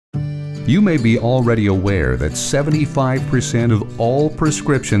You may be already aware that 75% of all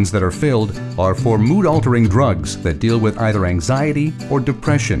prescriptions that are filled are for mood-altering drugs that deal with either anxiety or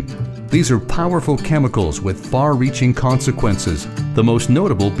depression. These are powerful chemicals with far-reaching consequences, the most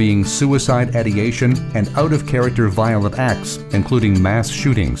notable being suicide ideation and out-of-character violent acts, including mass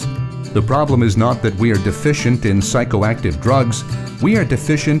shootings. The problem is not that we are deficient in psychoactive drugs, we are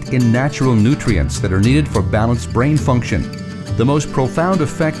deficient in natural nutrients that are needed for balanced brain function. The most profound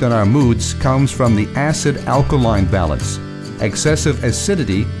effect on our moods comes from the acid-alkaline balance. Excessive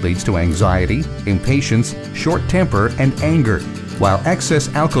acidity leads to anxiety, impatience, short temper, and anger, while excess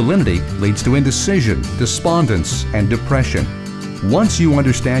alkalinity leads to indecision, despondence, and depression. Once you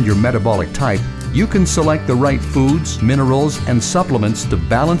understand your metabolic type, you can select the right foods, minerals, and supplements to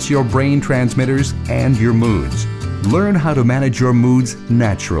balance your brain transmitters and your moods. Learn how to manage your moods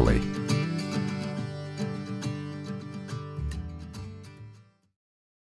naturally.